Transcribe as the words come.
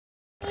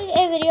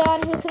video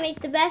on who can make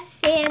the best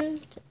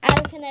sand out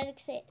of kinetic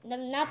sand.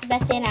 Not the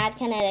best sand out of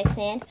kinetic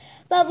sand,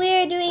 but we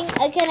are doing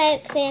a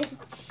kinetic sand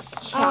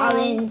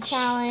challenge.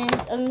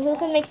 Who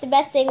can make the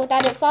best thing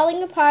without it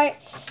falling apart.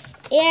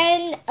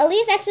 And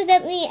Elise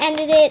accidentally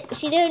ended it.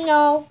 She didn't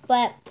know,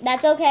 but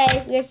that's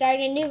okay. We're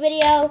starting a new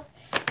video,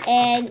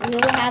 and we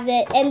will have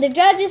it. And the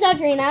judge is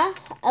Audrina,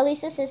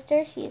 Elise's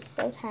sister. She's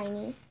so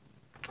tiny.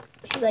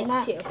 She's like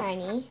not 2.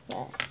 Tiny,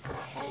 but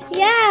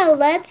yeah.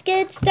 Let's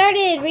get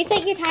started.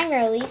 Reset your timer,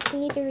 Elise. You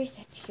need to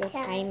reset your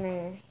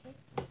timer.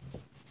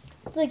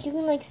 Look, you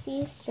can like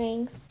see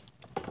strings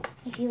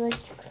if you look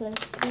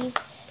closely.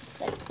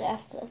 Like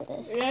that. Look at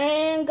this.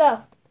 And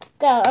go.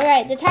 Go. All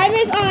right, the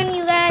timer's on,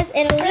 you guys.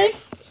 And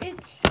Elise,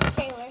 it's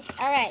Taylor.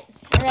 All right,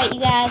 you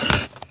guys.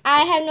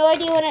 I have no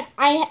idea what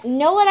I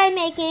know what I'm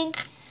making.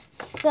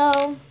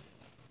 So,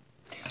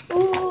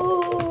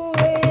 ooh,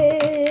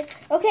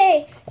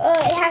 okay.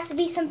 It has to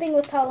be something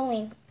with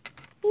Halloween.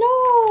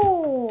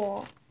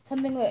 No.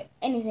 Something with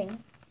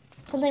anything.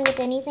 Something with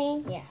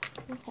anything? Yeah.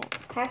 Okay.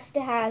 Has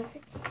to have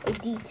a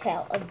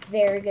detail, a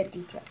very good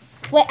detail.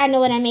 Wait, I know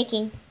what I'm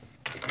making.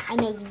 I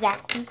know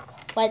exactly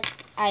what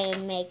I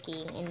am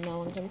making, and no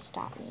one can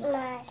stop me.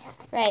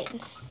 Right.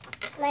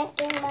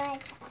 Making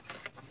myself.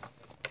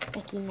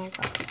 Making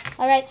myself.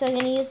 All right, so I'm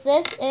gonna use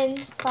this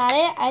and flat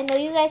it. I know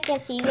you guys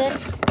can't see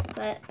this,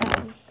 but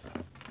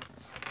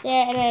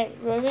there, and I'm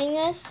rubbing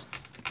this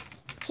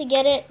to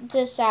get it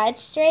the side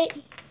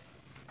straight.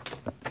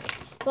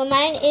 But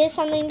mine is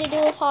something to do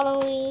with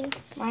Halloween.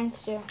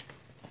 Mine's too.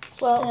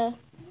 Well,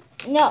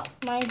 no,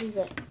 mine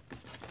isn't.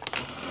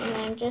 And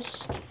I'm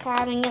just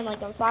patting it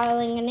like I'm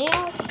filing a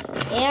nail.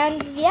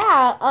 And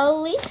yeah,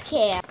 Elise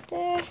can.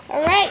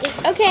 All right,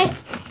 okay.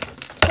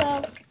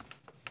 So,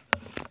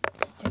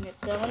 and it's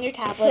spilled on your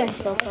tablet. It's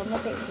spilled on the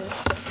paper.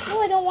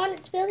 No, I don't want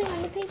it spilling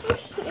on the paper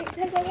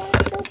because I want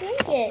to still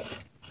drink it.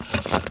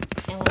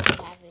 I want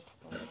to have it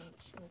for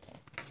lunch.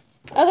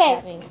 Okay.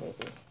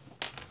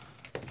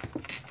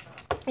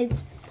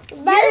 It's. By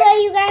the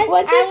way, you guys.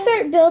 Once I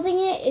start building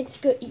it, it's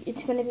good.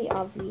 It's gonna be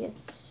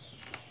obvious.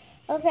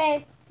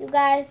 Okay, you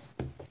guys.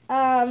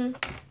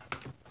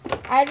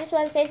 I just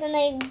want to say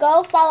something.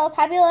 Go follow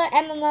Popular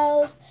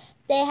MMOs.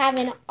 They have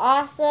an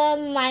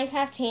awesome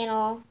Minecraft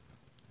channel.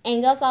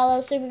 And go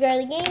follow Super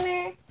Girly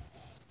Gamer.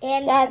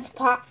 And Pat's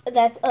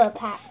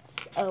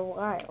a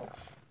while.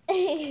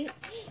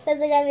 Because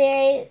they got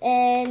married.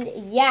 And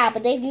yeah,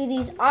 but they do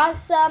these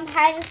awesome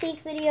hide and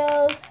seek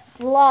videos,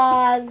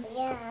 vlogs.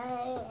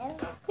 Yeah,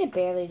 they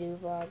barely do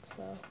vlogs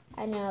though.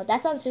 I know.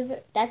 That's on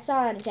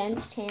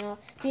Jen's channel.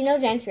 Do you know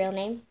Jen's real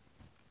name?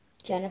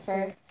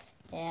 Jennifer.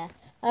 Yeah.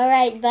 All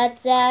right,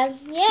 but yeah,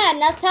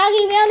 enough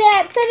talking. We only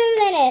had 7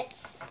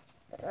 minutes.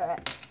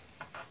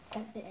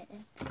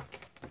 7.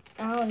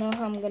 I don't know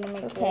how I'm gonna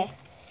make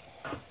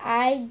this.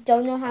 I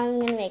don't know how I'm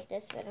gonna make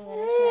this, but I'm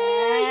gonna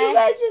try. You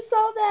guys just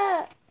saw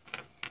that.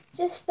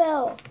 Just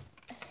fell.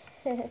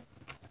 All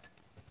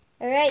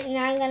right,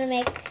 now I'm gonna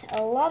make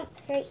a lump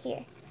right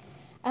here.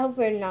 I hope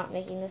we're not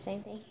making the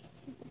same thing.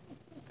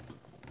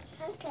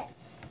 Okay.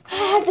 I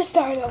have to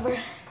start over.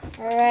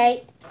 All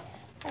right.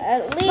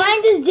 At least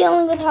mine is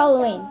dealing with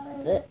Halloween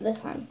this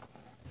time.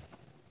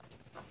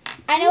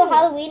 I know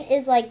Halloween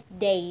is like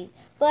days,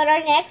 but our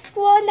next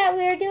one that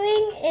we're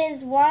doing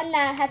is one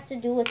that has to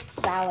do with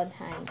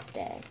Valentine's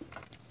Day.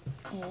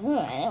 I don't know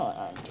what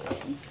I'm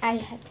doing. I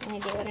have no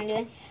idea what I'm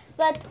doing.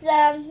 But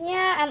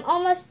yeah, I'm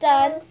almost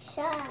done.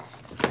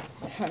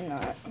 I'm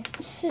not.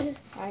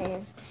 I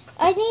am.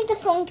 I need the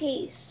phone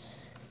case.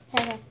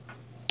 Okay.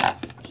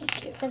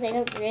 Thank you. Because I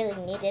don't really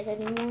need it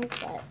anymore,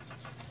 but.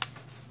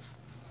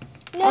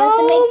 No, I have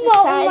to make the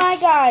sides oh my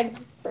god.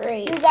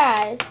 break. You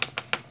guys,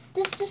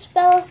 this just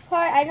fell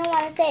apart. I don't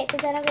want to say it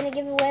because then I'm going to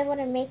give away what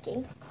I'm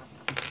making.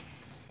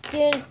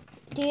 Do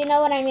you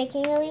know what I'm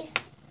making, Elise?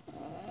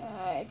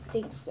 I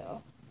think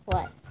so.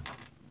 What?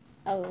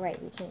 Oh,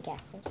 right. We can't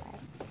guess. I'm sorry.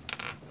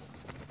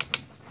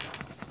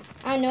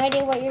 I have no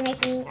idea what you're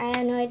making. I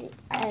have no idea.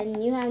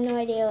 And you have no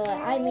idea what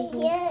I'm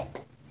making.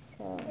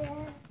 So.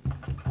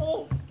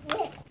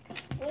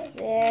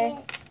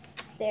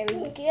 There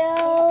we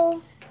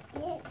go.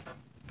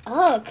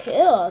 Oh,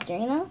 cool,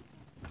 Audrina.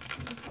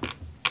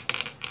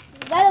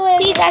 By the way,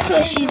 see, that's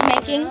what she's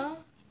making.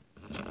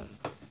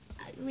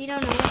 We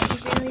don't know what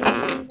she's really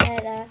making,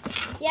 but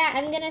yeah,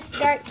 I'm gonna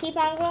keep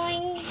on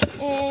going,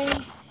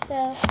 and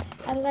so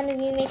I'm gonna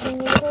be making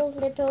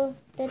little.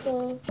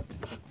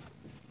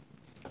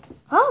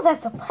 Oh,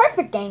 that's a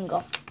perfect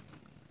angle.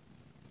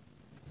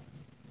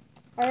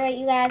 All right,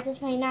 you guys,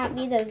 this might not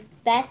be the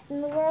best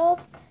in the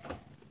world,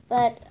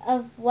 but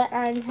of what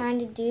I'm trying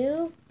to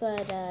do,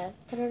 but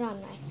put it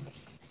on nice.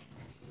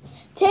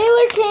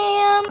 Taylor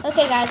Cam.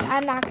 Okay, guys,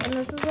 I'm back, and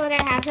this is what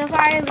I have so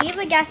far. Leave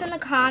a guess in the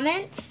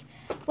comments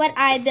what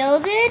I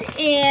builded,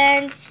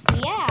 and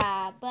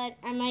yeah, but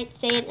I might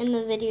say it in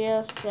the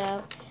video,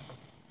 so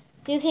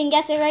you can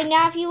guess it right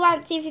now if you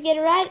want, see if you get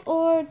it right,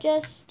 or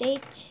just stay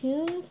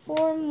tuned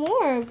for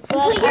more.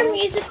 But put your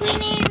musical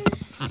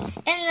names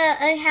in the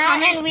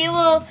account, and we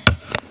will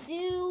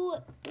do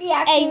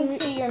reacting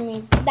to your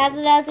music. That's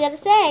what I was gonna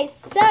say.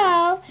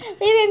 So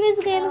leave your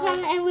music in the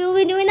comment, and we will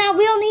be doing that.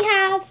 We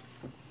have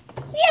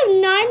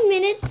 9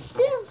 minutes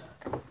still.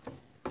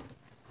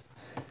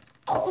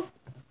 Oh.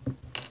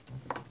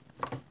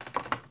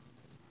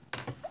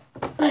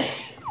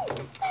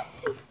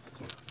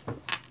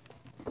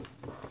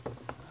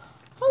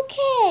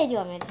 Okay, do you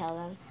want me to tell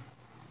them?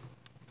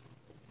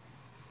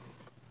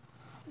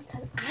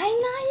 Because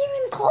I'm not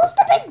even close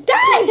to being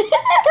done.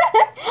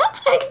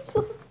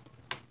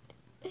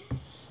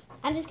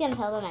 I'm just gonna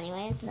tell them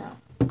anyways. No.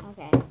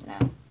 Okay. No.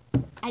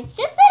 I just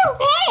said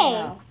okay.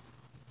 No.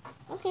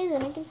 Okay,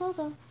 then I can tell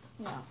them.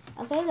 No.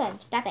 Okay, then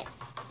stop it.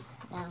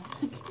 No.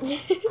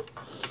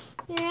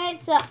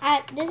 Alright, so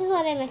this is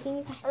what I'm making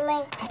you guys.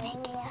 I'm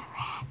making a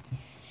rat.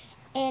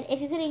 And if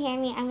you couldn't hear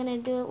me, I'm gonna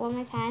do it one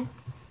more time.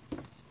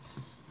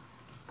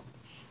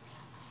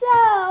 So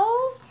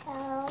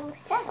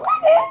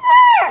what is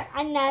it?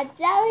 I'm not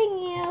telling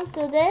you.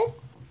 So this.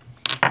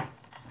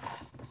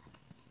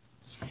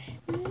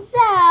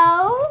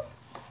 So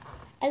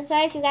I'm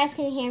sorry if you guys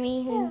can hear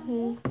me. Hear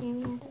me at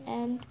the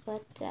end,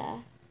 but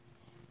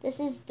this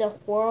is the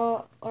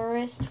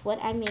worst what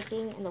I'm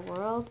making in the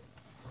world,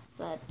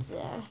 but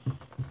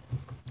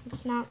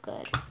it's not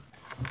good.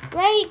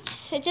 Right,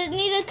 I just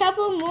need a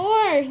couple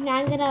more. Now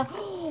I'm gonna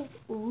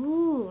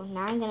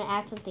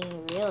add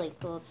something really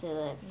cool to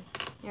it.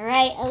 All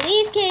right,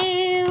 Elise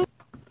came.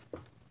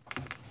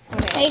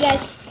 Okay. Hey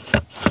guys.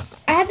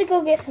 I have to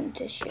go get some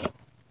tissue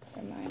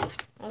for mine.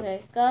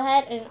 Okay, go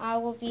ahead, and I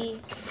will be.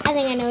 I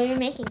think I know what you're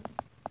making.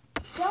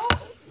 Don't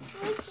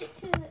switch it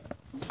to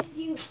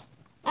you.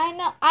 I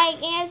know. I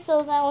can,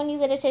 so that when you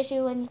get a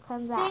tissue when you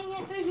come back. Dang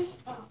it, there's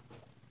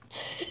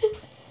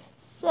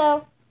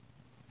So.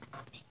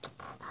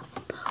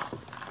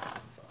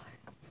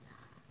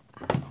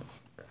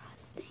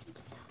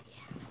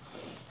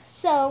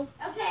 So.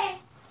 Okay.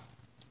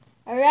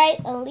 All right,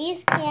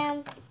 Elise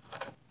Cam.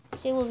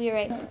 She will be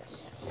right back.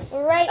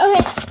 All right.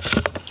 Okay.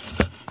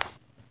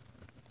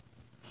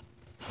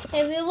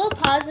 Okay, we will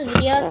pause the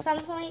video at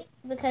some point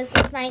because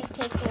this might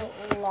take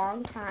a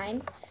long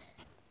time.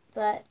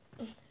 But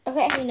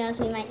Okay. who knows?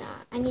 We might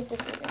not. I need the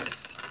scissors.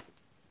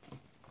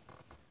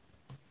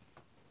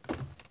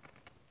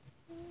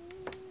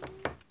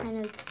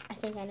 I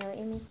think I know what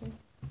you're making.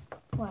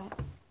 What?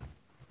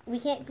 We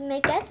can't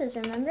make guesses,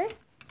 remember?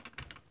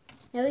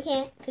 No, we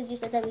can't, because you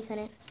said that we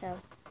couldn't, so.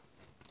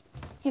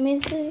 Give me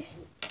the scissors.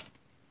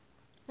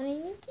 What do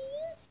you need to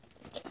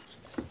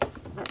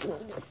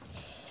use?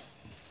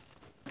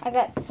 I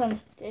got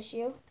some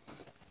tissue.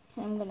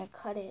 And I'm going to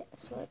cut it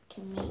so it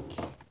can make...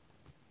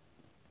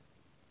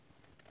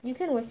 You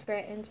can whisper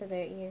it into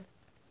their ear.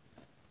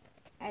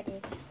 I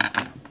do.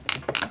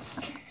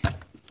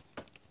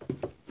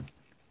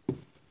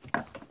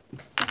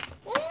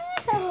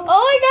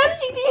 Oh my gosh,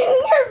 she's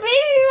using her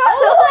baby mouth.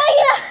 Oh my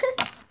god!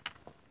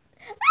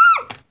 Ah!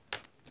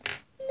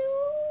 No,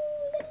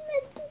 I'm gonna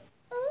mess this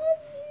up,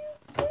 you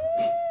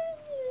guys.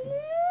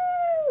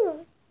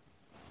 No.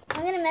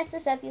 I'm gonna mess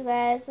this up, you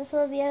guys. This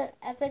will be an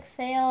epic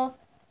fail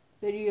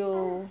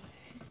video.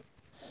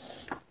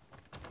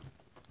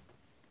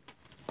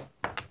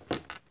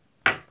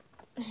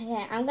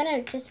 Okay, I'm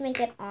gonna just make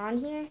it on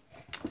here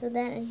so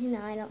then, you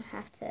know, I don't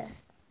have to.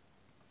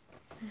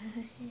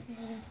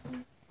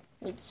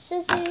 Need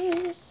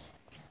scissors.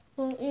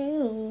 I'm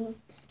going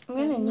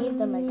to need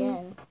them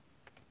again.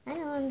 I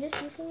know, I'm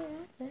just using it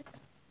real quick.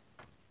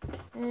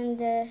 And,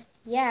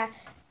 yeah.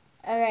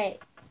 Alright.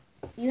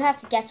 You have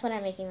to guess what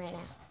I'm making right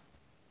now.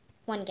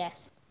 One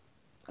guess.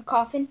 A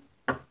coffin?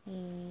 A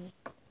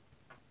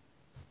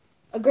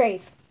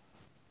grave.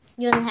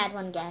 You only had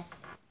one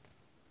guess.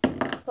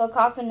 Well, a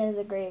coffin is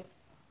a grave.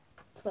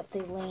 It's what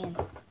they lay in.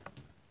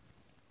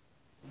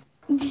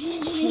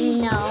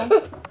 No.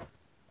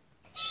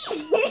 Give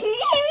me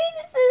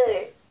the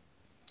scissors.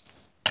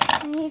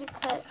 I need to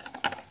cut.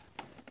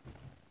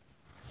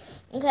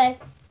 Okay.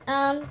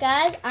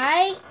 Guys,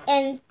 I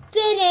am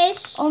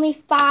finished. Only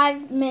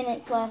 5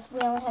 minutes left. We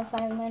only have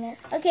 5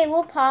 minutes. Okay,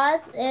 we'll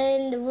pause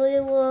and we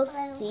will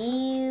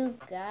see you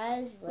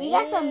guys later. We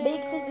got some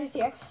big scissors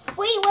here.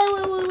 Wait.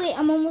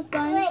 I'm almost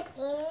done.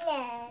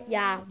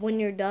 Yeah, when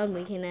you're done,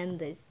 we can end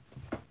this.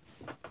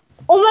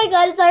 Oh my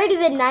god, it's already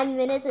been 9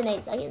 minutes and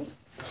 8 seconds.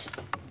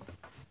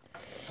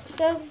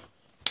 So,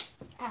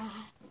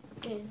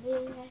 okay,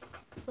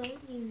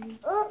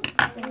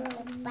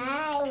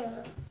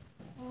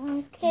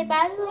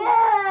 by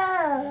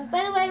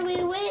the way,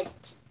 we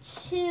went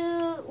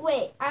to,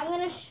 I'm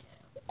going to,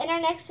 in our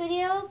next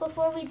video,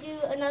 before we do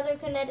another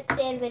kinetic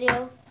sand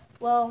video,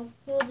 well,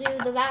 we'll do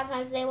the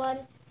Valentine's Day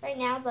one right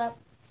now, but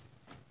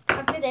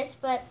after this,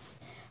 but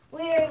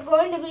we're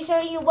going to be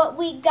showing you what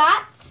we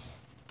got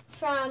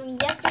from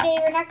yesterday.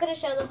 We're not going to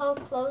show the whole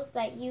clothes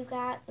that you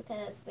got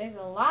because there's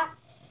a lot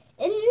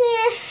in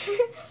there.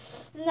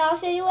 And I'll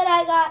show you what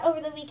I got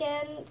over the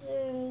weekend,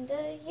 and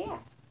yeah.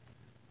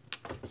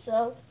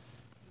 So,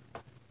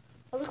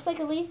 it looks like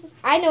Elise is,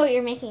 I know what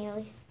you're making,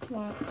 Elise.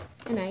 What?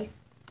 A knife.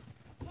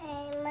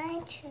 Hey, my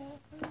turn.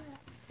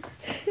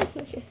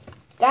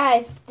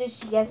 Guys, did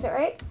she guess it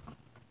right?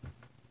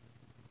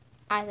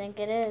 I think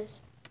it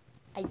is.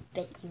 I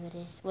bet you it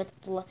is. With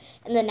blood.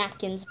 And the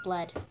napkin's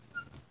blood.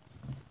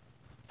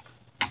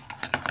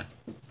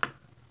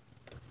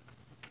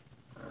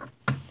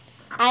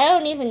 I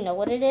don't even know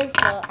what it is,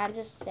 so I'm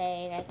just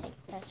saying I think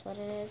that's what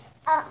it is.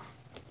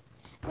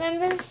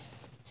 Remember,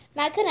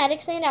 my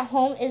kinetic sand at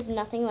home is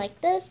nothing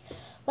like this.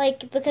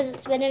 Like, because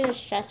it's been in a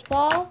stress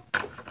ball.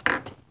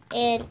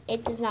 And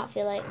it does not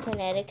feel like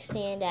kinetic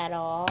sand at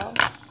all.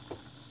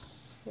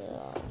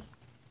 So.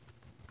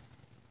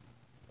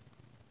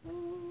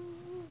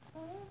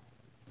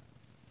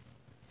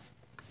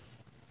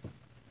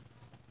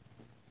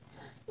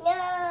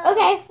 No.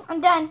 Okay,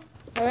 I'm done.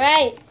 All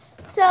right.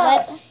 So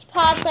let's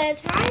pause the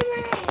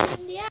timer.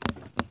 And yeah.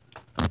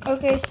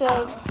 Okay, so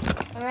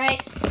all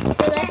right.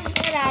 So let's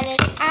get at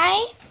it.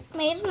 I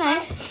made a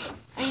knife.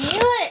 I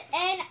knew it,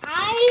 and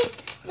I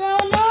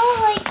don't know.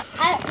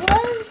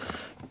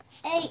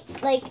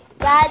 Like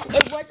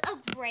it was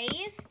a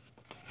grave,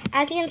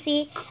 as you can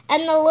see,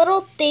 and the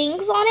little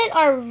things on it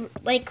are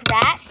like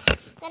rats.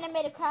 Then I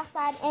made a cross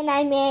side, and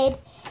I made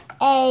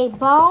a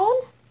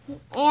bone,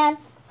 and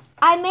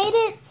I made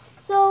it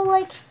so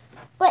like,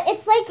 but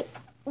it's like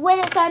when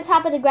it's on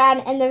top of the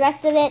ground, and the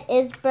rest of it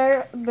is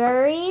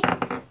buried.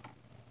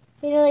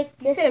 You know, like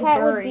this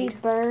part would be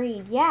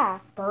buried. Yeah.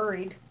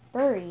 Buried.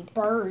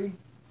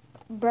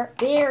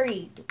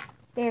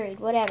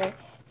 Whatever.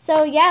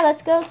 So yeah,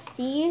 let's go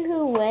see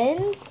who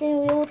wins,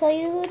 and we will tell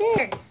you who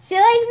did. She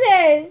likes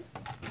hers,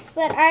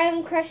 but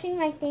I'm crushing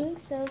my thing.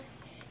 So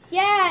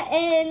yeah,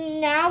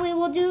 and now we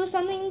will do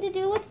something to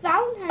do with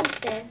Valentine's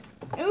Day.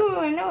 Ooh,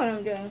 I know what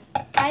I'm doing.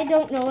 I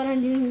don't know what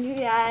I'm doing, you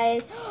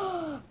guys.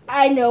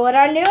 I know what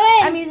I'm doing.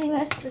 I'm using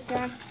this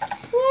round.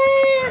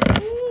 What? I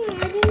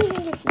didn't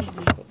even get to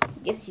use it.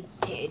 Yes, you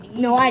did.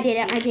 No, I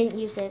didn't. I didn't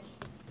use it.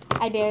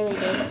 I barely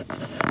did.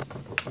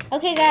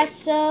 Okay, guys,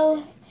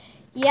 so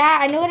yeah,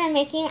 I know what I'm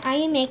making. I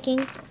am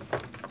making.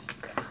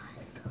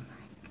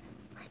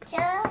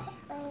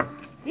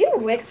 You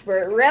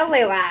whisper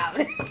really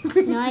loud.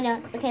 No, I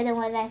don't. Okay, then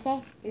what did I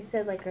say? You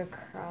said like a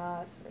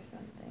cross or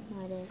something. No,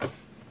 I did.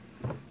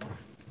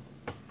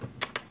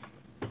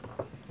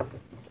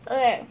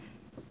 Okay.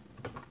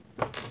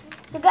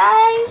 So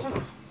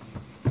guys.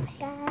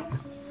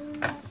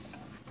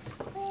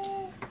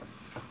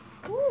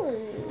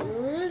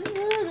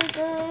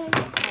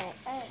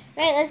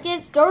 Right, let's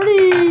get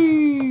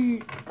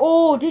started.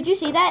 Oh, did you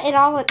see that? It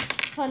all went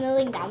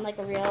funneling down like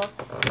a real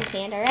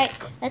sand. All right,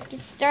 let's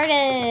get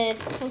started.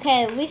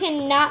 Okay, we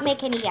cannot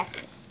make any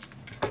guesses.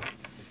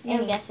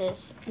 No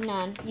guesses.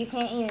 None. You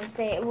can't even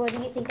say, what do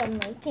you think I'm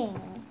making?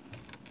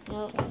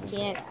 No, you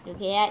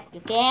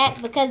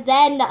can't, because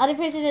then the other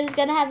person is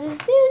gonna have a really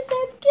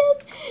sad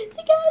guess.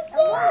 The guys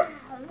said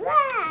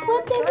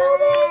what they're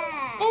building,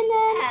 and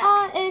then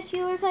if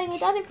you were playing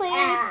with other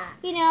players,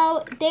 you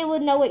know, they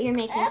would know what you're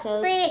making,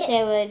 so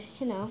they would,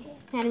 you know,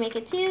 how to make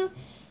it too,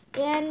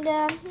 and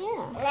yeah.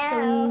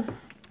 So,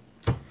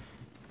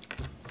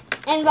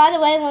 and by the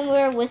way, when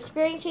we're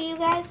whispering to you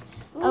guys,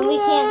 we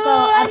can't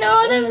go. I know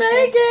what I'm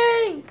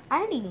making. I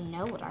don't even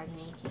know what I'm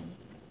making.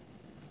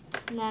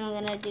 And then I'm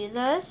gonna do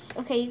this.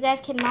 Okay, you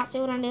guys cannot see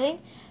what I'm doing,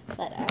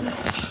 but I'm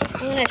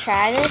gonna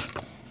try this.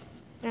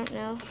 I don't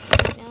know.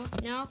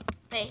 No.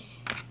 Wait.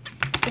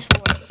 This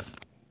will work.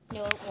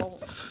 No, it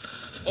won't.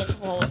 It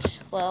won't.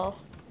 Well.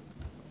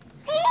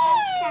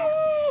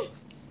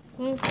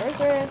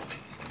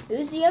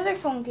 Who's the other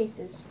phone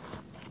cases?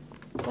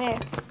 Where?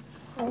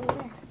 Over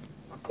there.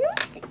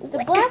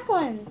 The black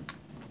one.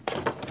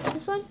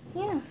 This one?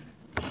 Yeah.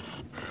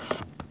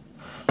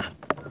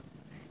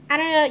 I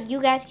don't know. You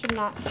guys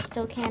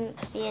still can't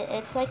see it.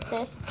 It's like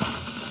this.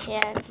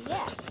 And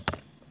yeah.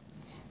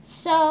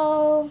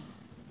 So,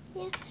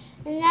 yeah.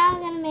 And now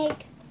I'm gonna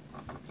make.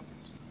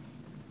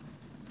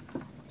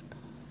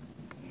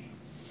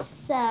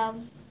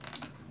 So,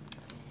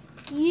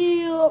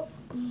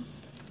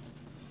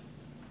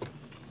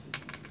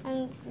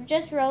 I'm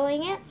just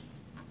rolling it.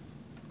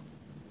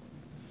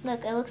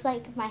 Look, it looks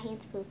like my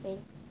hand's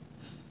pooping.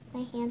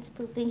 My hand's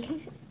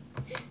pooping.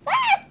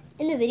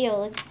 In the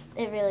video,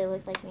 it really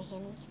looked like my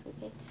hand was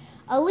pooping.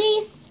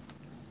 Elise,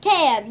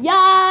 Cam,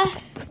 yeah.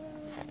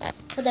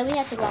 But then we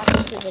have to watch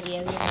the video.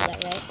 You know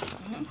that, right?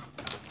 Mm-hmm.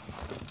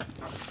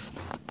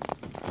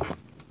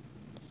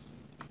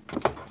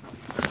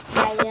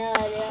 I know.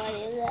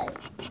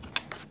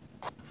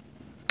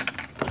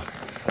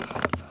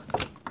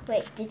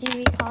 Wait, did you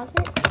repause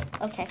it?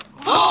 Okay.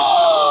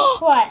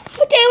 What?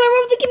 But Taylor,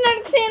 move the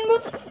kinetic sand.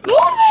 Move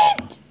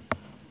it!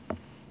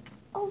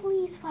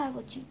 Elise, why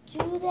would you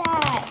do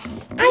that?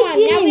 I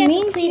didn't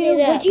mean to.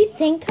 Would you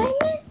think I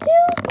meant to?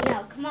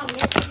 No, come on, we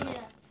have to clean it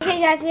up. Okay,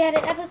 guys, we had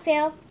an epic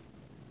fail.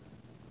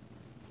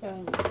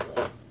 Going this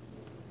way.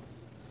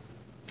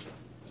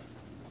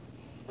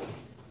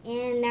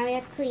 And now we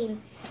have to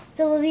clean.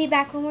 So we'll be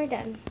back when we're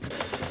done.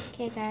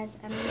 Okay, guys,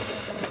 I'm going to go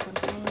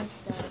something.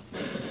 So,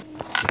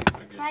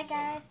 bye,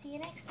 guys. See you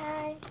next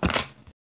time.